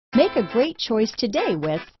Make a great choice today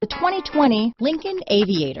with the 2020 Lincoln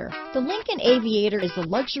Aviator. The Lincoln Aviator is the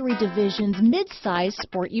luxury division's mid-size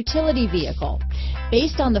sport utility vehicle.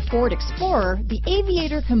 Based on the Ford Explorer, the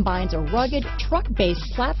Aviator combines a rugged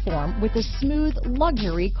truck-based platform with a smooth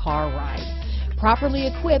luxury car ride. Properly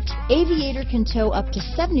equipped, Aviator can tow up to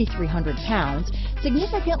 7,300 pounds,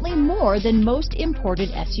 significantly more than most imported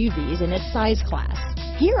SUVs in its size class.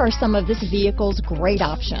 Here are some of this vehicle's great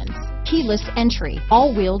options: keyless entry,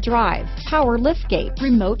 all-wheel drive, power liftgate,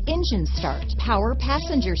 remote engine start, power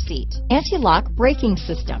passenger seat, anti-lock braking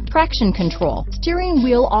system, traction control, steering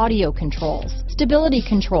wheel audio controls, stability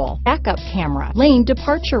control, backup camera, lane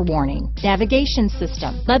departure warning, navigation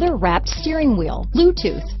system, leather-wrapped steering wheel,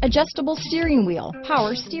 Bluetooth, adjustable steering wheel,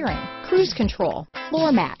 power steering, cruise control,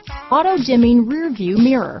 floor mats, auto-dimming rear view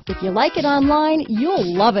mirror. If you like it online, you'll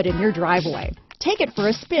love it in your driveway. Take it for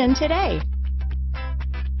a spin today.